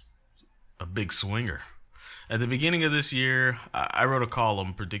Brody's a big swinger. At the beginning of this year, I wrote a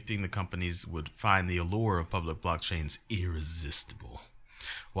column predicting the companies would find the allure of public blockchains irresistible.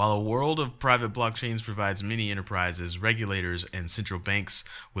 While a world of private blockchains provides many enterprises, regulators, and central banks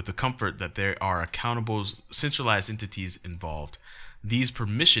with the comfort that there are accountable, centralized entities involved, these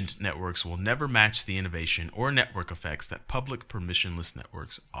permissioned networks will never match the innovation or network effects that public permissionless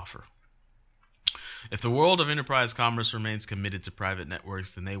networks offer. If the world of enterprise commerce remains committed to private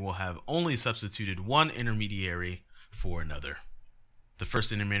networks, then they will have only substituted one intermediary for another. The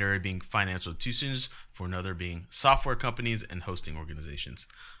first intermediary being financial institutions, for another being software companies and hosting organizations.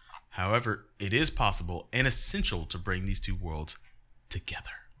 However, it is possible and essential to bring these two worlds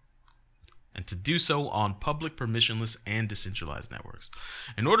together, and to do so on public, permissionless, and decentralized networks.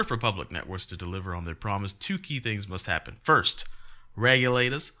 In order for public networks to deliver on their promise, 2 key things must happen. First,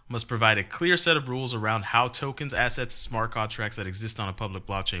 regulators must provide a clear set of rules around how tokens, assets, and smart contracts that exist on a public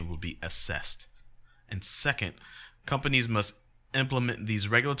blockchain will be assessed. And second, companies must implement these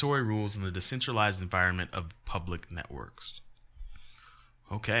regulatory rules in the decentralized environment of public networks.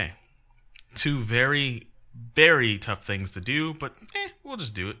 Okay. 2 very, very tough things to do, but we'll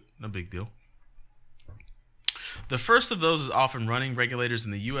just do it. No big deal. The first of those is often running. Regulators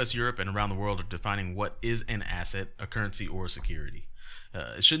in the US, Europe, and around the world are defining what is an asset, a currency, or a security.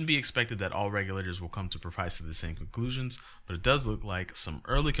 It shouldn't be expected that all regulators will come to precisely the same conclusions, but it does look like some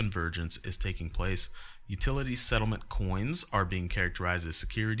early convergence is taking place. Utility settlement coins are being characterized as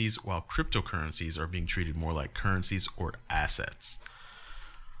securities, while cryptocurrencies are being treated more like currencies or assets.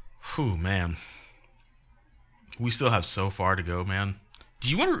 Whew, man. We still have so far to go, man. Do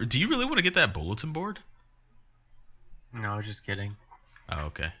you really want to get that bulletin board? No, just kidding. Oh,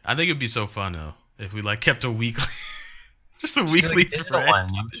 okay. I think it'd be so fun though if we like kept a weekly, just a weekly thread. One.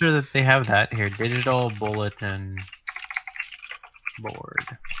 I'm sure that they have that here. Digital bulletin board.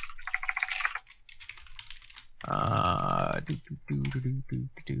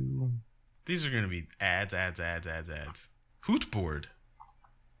 These are gonna be ads. Hoot board.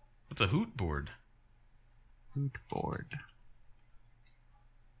 What's a hoot board? Hoot board.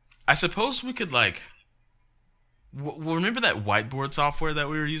 I suppose we could like. Remember that whiteboard software that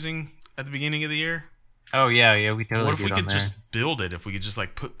we were using at the beginning of the year? Oh yeah, we totally. What if we could just build it? If we could just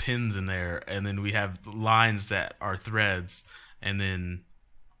like put pins in there, and then we have lines that are threads, and then.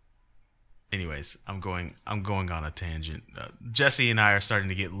 Anyways, I'm going on a tangent. Jesse and I are starting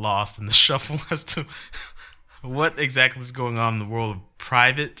to get lost in the shuffle as to what exactly is going on in the world of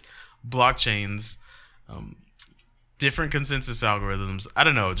private blockchains, different consensus algorithms. I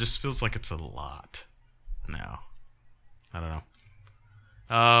don't know. It just feels like it's a lot now. I don't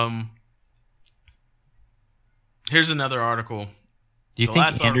know. Here's another article. Do you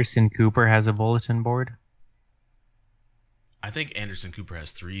think Anderson Cooper has a bulletin board? I think Anderson Cooper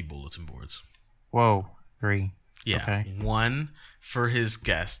has 3 bulletin boards. Whoa, 3. Yeah, okay. 1 for his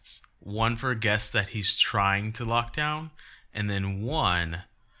guests, 1 for guests that he's trying to lock down, and then 1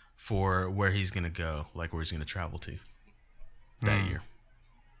 for where he's going to go, like where he's going to travel to that year.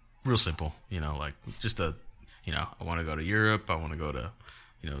 Real simple, like just I want to go to Europe, I want to go to,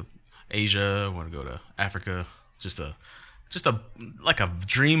 Asia, I want to go to Africa, just a like a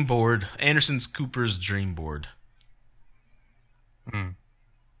dream board, Anderson Cooper's dream board. I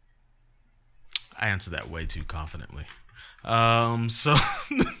answered that way too confidently. So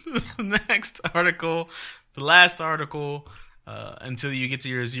the next article, the last article, until you get to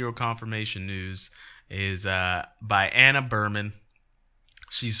your zero confirmation news, is by Anna Berman.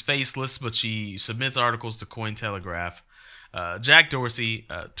 She's faceless, but she submits articles to Cointelegraph. Jack Dorsey,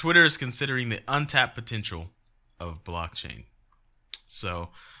 Twitter is considering the untapped potential of blockchain. So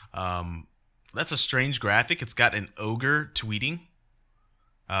that's a strange graphic. It's got an ogre tweeting.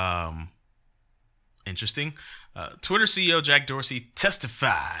 Interesting. Twitter CEO Jack Dorsey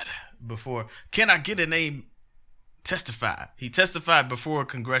testified before. Can I get a name? Testify. He testified before a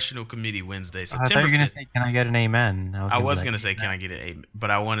congressional committee Wednesday, September 5th. I thought you were going to say, can I get an amen? I was going to say, can I get an amen?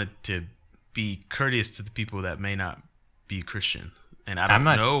 But I wanted to be courteous to the people that may not be Christian. And I don't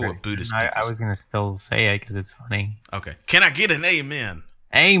know what Buddhist people I was going to still say it because it's funny. Okay. Can I get an amen?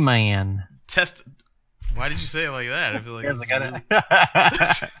 Amen. Why did you say it like that? I feel like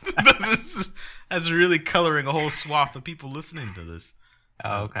that's really coloring a whole swath of people listening to this.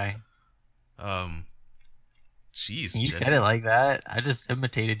 Oh, okay. Jeez, you Jesse. Said it like that. I just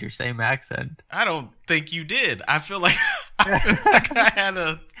imitated your same accent. I don't think you did. I feel like I had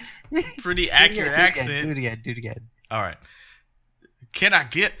a pretty accurate accent. Do it again. All right. Can I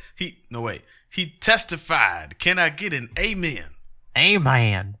get He testified. Can I get an amen?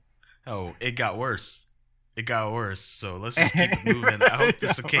 Amen. Oh, it got worse. So let's just keep it moving. I hope the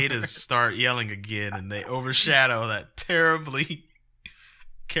cicadas start yelling again and they overshadow that terribly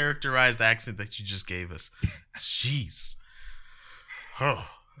characterized accent that you just gave us. Jeez. Oh.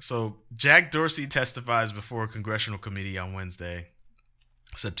 So Jack Dorsey testifies before a congressional committee on Wednesday,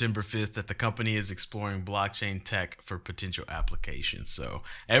 September 5th, that the company is exploring blockchain tech for potential applications. So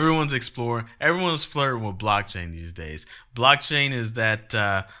everyone's flirting with blockchain these days. Blockchain is that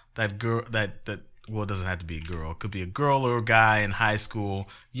girl well, it doesn't have to be a girl. It could be a girl or a guy in high school.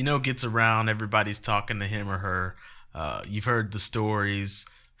 Gets around. Everybody's talking to him or her. You've heard the stories.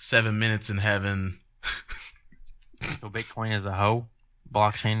 7 minutes in heaven. So Bitcoin is a hoe?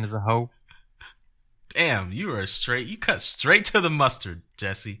 Blockchain is a hoe? Damn, you cut straight to the mustard,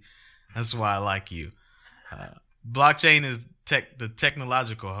 Jesse. That's why I like you. Blockchain is the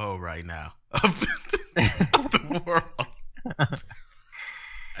technological hoe right now of the world.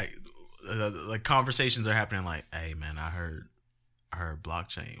 Like conversations are happening like, hey man, I heard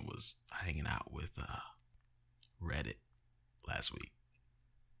blockchain was hanging out with Reddit last week,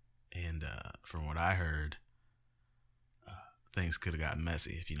 and from what I heard, things could have gotten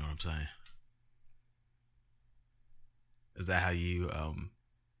messy, if you know what I'm saying. Is that how you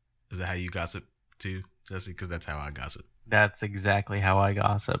gossip too, Jesse? Because that's how I gossip. That's exactly how I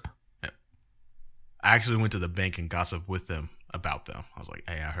gossip. Yep. I actually went to the bank and gossiped with them about them. I was like,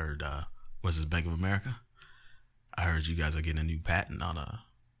 hey, I heard, what's this, Bank of America? I heard you guys are getting a new patent on a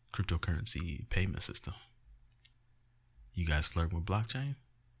cryptocurrency payment system. You guys flirting with blockchain?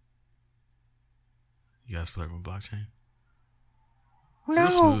 No. It's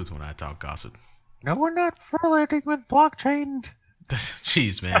real smooth when I talk gossip. No, we're not flirting with blockchain.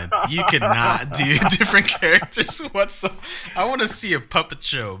 Jeez, man, you cannot do different characters whatsoever. I want to see a puppet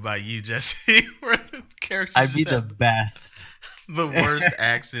show by you, Jesse, where the characters I'd be just the have best. the worst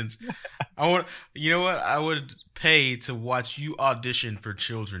accents. You know what? I would pay to watch you audition for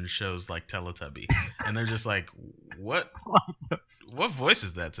children's shows like Teletubby, and they're just like, what voice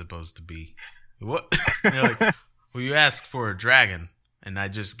is that supposed to be? What? And you're like, well, you asked for a dragon, and I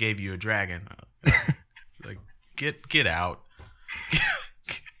just gave you a dragon. Like, get out.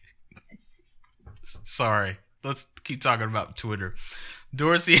 Sorry. Let's keep talking about Twitter.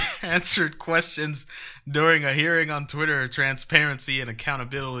 Dorsey answered questions during a hearing on Twitter transparency and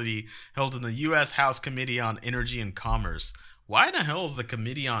accountability held in the U.S. House Committee on Energy and Commerce. Why in the hell is the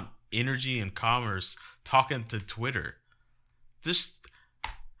Committee on Energy and Commerce talking to Twitter?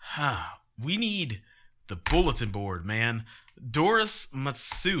 We need the bulletin board, man. Doris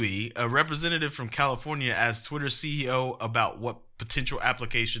Matsui, a representative from California, asked Twitter CEO about what potential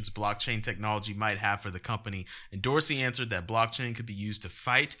applications blockchain technology might have for the company, and Dorsey answered that blockchain could be used to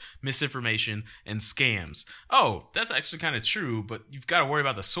fight misinformation and scams. Oh, that's actually kind of true, but you've got to worry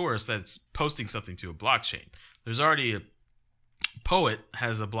about the source that's posting something to a blockchain. There's already a Poet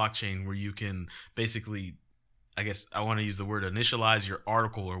has a blockchain where you can basically, I guess I want to use the word initialize your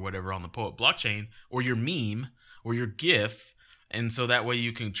article or whatever on the Poet blockchain, or your meme or your GIF, and so that way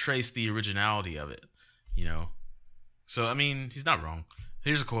you can trace the originality of it, you know? So, I mean, he's not wrong.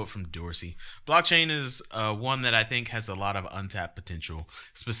 Here's a quote from Dorsey. Blockchain is one that I think has a lot of untapped potential,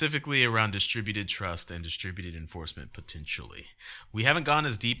 specifically around distributed trust and distributed enforcement potentially. We haven't gone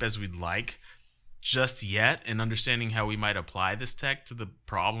as deep as we'd like just yet in understanding how we might apply this tech to the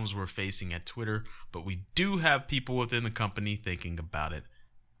problems we're facing at Twitter, but we do have people within the company thinking about it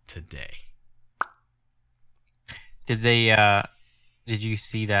today. Did you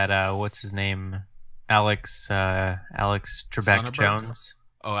see that, what's his name? Alex Trebek Jones.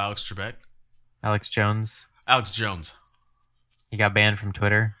 Oh, Alex Trebek? Alex Jones. Alex Jones. He got banned from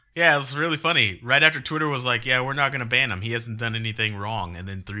Twitter. Yeah, it was really funny. Right after Twitter was like, yeah, we're not going to ban him. He hasn't done anything wrong. And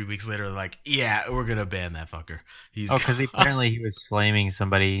then 3 weeks later, like, yeah, we're going to ban that fucker. Because apparently he was flaming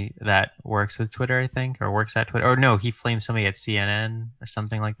somebody that works with Twitter, I think, or works at Twitter. Or no, he flamed somebody at CNN or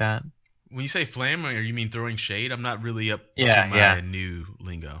something like that. When you say flame, or you mean throwing shade? I'm not really up to my new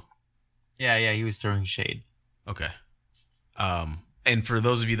lingo. Yeah, he was throwing shade. Okay. And for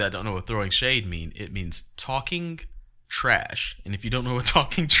those of you that don't know what throwing shade means, it means talking trash. And if you don't know what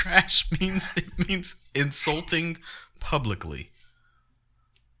talking trash means, it means insulting publicly.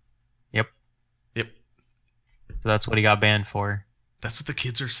 Yep. So that's what he got banned for. That's what the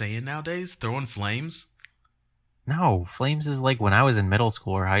kids are saying nowadays? Throwing flames? No, flames is like when I was in middle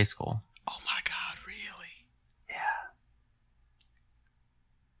school or high school. Oh my God, really? Yeah.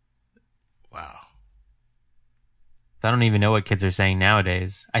 Wow. I don't even know what kids are saying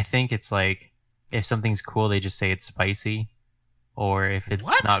nowadays. I think it's like, if something's cool, they just say it's spicy. Or if it's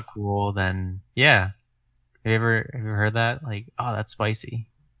not cool, then yeah. Have you ever heard that? Like, oh, that's spicy.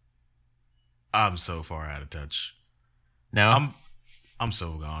 I'm so far out of touch. No? I'm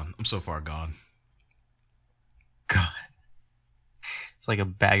so gone. I'm so far gone. God. It's like a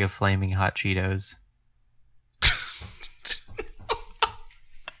bag of flaming hot Cheetos.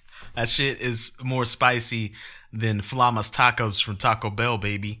 That shit is more spicy than Flamas tacos from Taco Bell,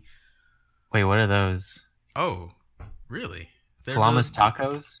 baby. Wait, what are those? Oh, really? Flamas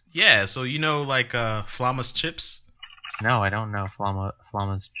tacos? Yeah, so you know like Flamas chips? No, I don't know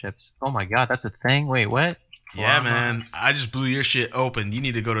Flamas chips. Oh my God, that's a thing? Wait, what? Yeah, man. I just blew your shit open. You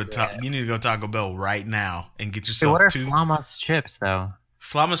need to go to you need to go Taco Bell right now and get yourself what are Flamas chips though?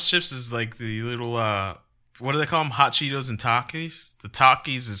 Flamas chips is like the little what do they call them? Hot Cheetos and Takis. The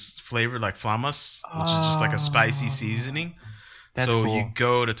Takis is flavored like Flamas, which is just like a spicy seasoning. That's so cool. you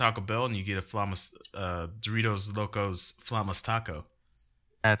go to Taco Bell and you get a Flamas Doritos Locos Flamas taco.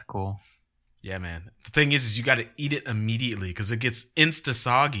 That's cool. Yeah, man. The thing is you got to eat it immediately because it gets insta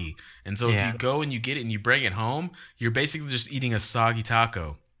soggy. And so if you go and you get it and you bring it home, you're basically just eating a soggy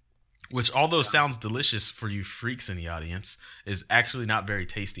taco, which although sounds delicious for you freaks in the audience, is actually not very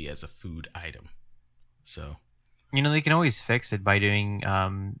tasty as a food item. So, you know, they can always fix it by doing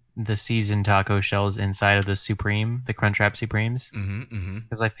the seasoned taco shells inside of the Supreme, the Crunchwrap Supremes.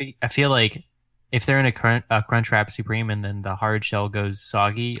 Because I feel like if they're in a Crunchwrap Supreme and then the hard shell goes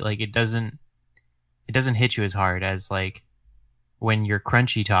soggy, like it doesn't hit you as hard as like when your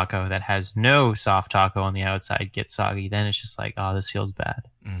crunchy taco that has no soft taco on the outside gets soggy. Then it's just like, oh, this feels bad.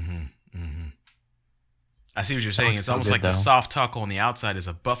 I see what you're saying. It's almost like the soft taco on the outside is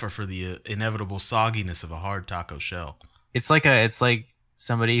a buffer for the inevitable sogginess of a hard taco shell. It's like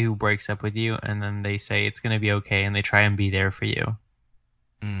somebody who breaks up with you and then they say it's going to be okay and they try and be there for you.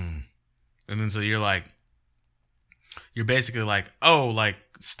 And then so you're basically like, oh, like,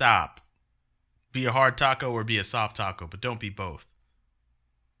 stop. Be a hard taco or be a soft taco, but don't be both.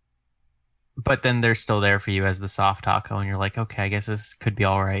 But then they're still there for you as the soft taco, and you're like, okay, I guess this could be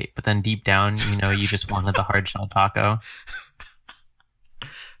all right. But then deep down, you just wanted the hard shell taco.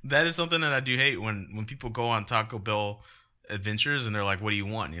 That is something that I do hate when people go on Taco Bell adventures and they're like, what do you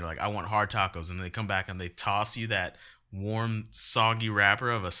want? And you're like, I want hard tacos. And they come back and they toss you that warm, soggy wrapper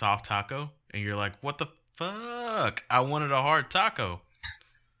of a soft taco. And you're like, what the fuck? I wanted a hard taco.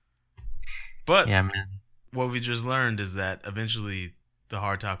 But yeah, man. What we just learned is that eventually the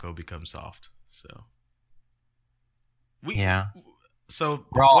hard taco becomes soft. So we're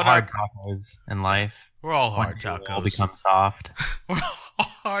all hard tacos in life. We're all hard tacos. We'll become soft. We're all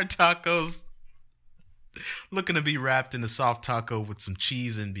hard tacos looking to be wrapped in a soft taco with some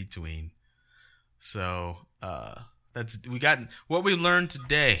cheese in between. So what we learned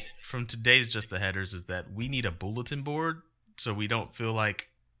today from today's Just the Headers is that we need a bulletin board so we don't feel like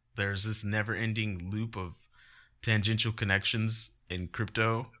there's this never-ending loop of tangential connections in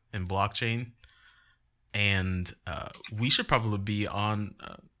crypto and blockchain. And we should probably be on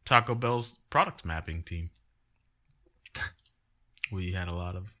Taco Bell's product mapping team. We had a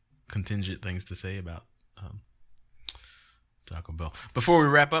lot of contingent things to say about Taco Bell. Before we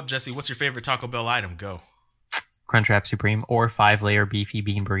wrap up, Jesse, what's your favorite Taco Bell item? Go. Crunchwrap Supreme or 5-layer beefy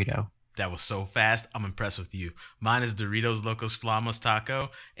bean burrito. That was so fast. I'm impressed with you. Mine is Doritos Locos Flamas taco.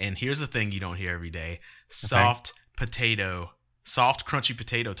 And here's the thing you don't hear every day. Soft crunchy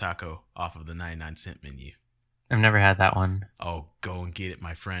potato taco off of the 99-cent menu. I've never had that one. Oh, go and get it,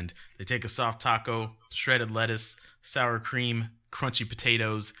 my friend. They take a soft taco, shredded lettuce, sour cream, crunchy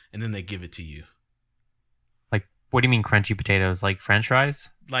potatoes, and then they give it to you. Like, what do you mean crunchy potatoes? Like French fries?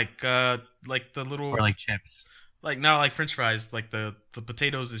 Like the little... Or like chips? Like French fries. Like the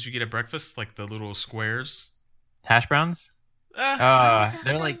potatoes that you get at breakfast, like the little squares. Hash browns?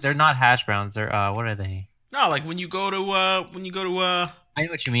 They're not hash browns. They're what are they? No, like when you go to I know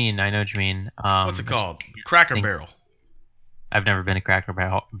what you mean. What's it called? Cracker Barrel. I've never been to Cracker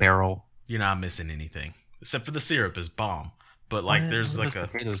Barrel. You're not missing anything except for the syrup is bomb. But there's like a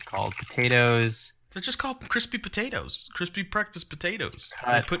potatoes called potatoes. They're just called crispy potatoes, crispy breakfast potatoes.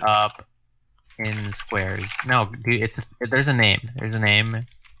 Cut up in squares. No, dude, there's a name. There's a name,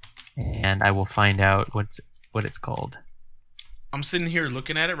 and I will find out what it's called. I'm sitting here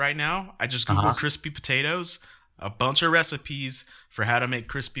looking at it right now. I just Googled crispy potatoes, a bunch of recipes for how to make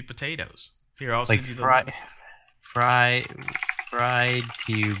crispy potatoes. Here, I'll send you the link. Fried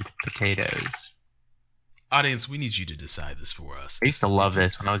cubed potatoes. Audience, we need you to decide this for us. I used to love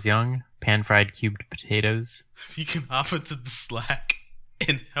this when I was young. Pan-fried cubed potatoes. You can hop into the Slack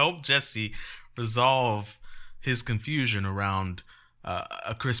and help Jesse resolve his confusion around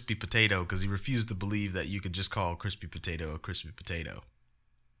a crispy potato because he refused to believe that you could just call a crispy potato a crispy potato.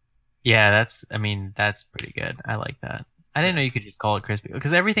 Yeah, that's pretty good. I like that. I didn't know you could just call it crispy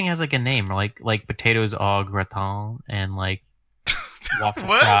because everything has like a name, like potatoes au gratin and like waffle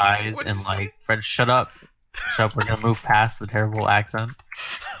fries and like Fred. Shut up. We're gonna move past the terrible accent.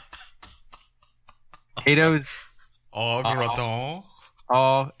 Potatoes au gratin.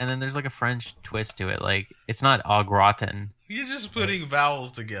 And then there's like a French twist to it. Like it's not au gratin. You're just putting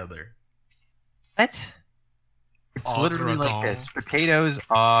vowels together. What? It's literally like this: potatoes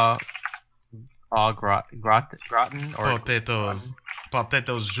au gratin or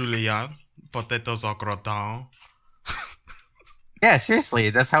potatoes julienne, potatoes au gratin. Yeah,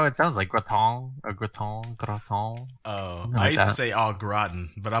 seriously, that's how it sounds like gratin. Oh, I used to say au gratin,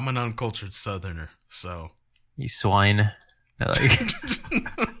 but I'm an uncultured Southerner, so you swine.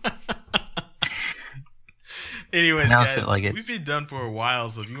 Anyways, guys, we've been done for a while,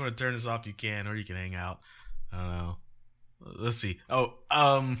 so if you want to turn this off, you can, or you can hang out. I don't know. Let's see.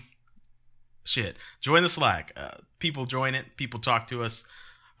 Shit. Join the Slack. People join it. People talk to us.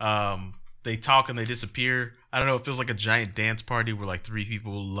 They talk and they disappear. I don't know. It feels like a giant dance party where like 3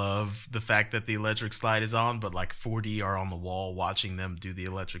 people love the fact that the electric slide is on, but like 40 are on the wall watching them do the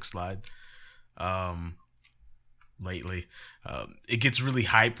electric slide. Lately, it gets really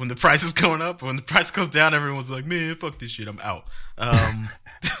hype when the price is going up. When the price goes down, everyone's like, man, fuck this shit, I'm out.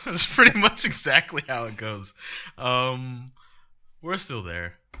 That's pretty much exactly how it goes. We're still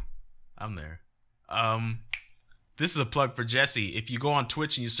there. I'm there. This is a plug for Jesse. If you go on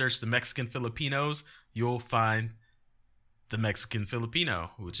Twitch and you search the Mexican Filipinos, you'll find the Mexican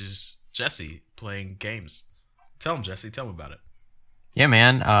Filipino, which is Jesse playing games. Tell him, Jesse. Tell him about it. Yeah,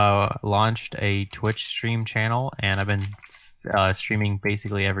 man. Launched a Twitch stream channel, and I've been streaming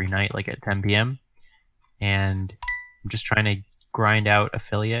basically every night, like at 10 p.m. And I'm just trying to grind out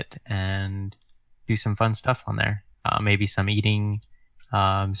affiliate and do some fun stuff on there. Maybe some eating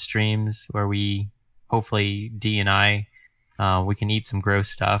streams where we, hopefully D and I, we can eat some gross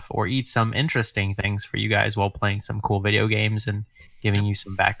stuff or eat some interesting things for you guys while playing some cool video games and giving you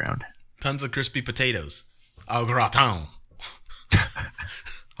some background. Tons of crispy potatoes. Au gratin.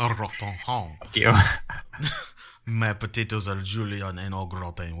 Au gratin. Thank you. My potatoes are julienne and au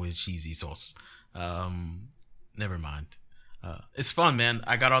gratin with cheesy sauce. Never mind. It's fun, man.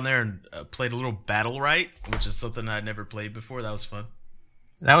 I got on there and played a little Battle Right, which is something I'd never played before. That was fun.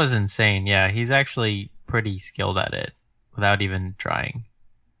 That was insane. Yeah, he's actually pretty skilled at it without even trying.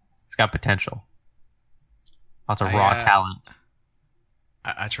 It's got potential. Lots of raw talent.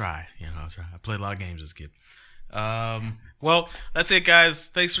 I try. I played a lot of games as a kid. Well, that's it, guys.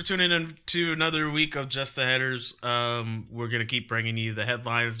 Thanks for tuning in to another week of Just the Headers. We're going to keep bringing you the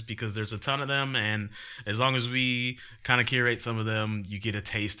headlines because there's a ton of them, and as long as we kind of curate some of them, you get a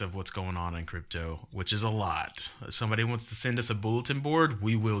taste of what's going on in crypto, which is a lot. If somebody wants to send us a bulletin board,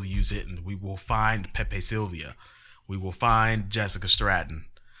 we will use it, and we will find Pepe Silvia. We will find Jessica Stratton,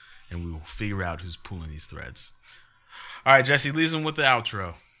 and we will figure out who's pulling these threads. All right, Jesse, leave them with the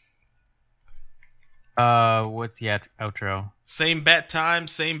outro. What's the outro? Same bat time,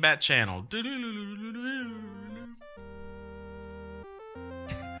 same bat channel.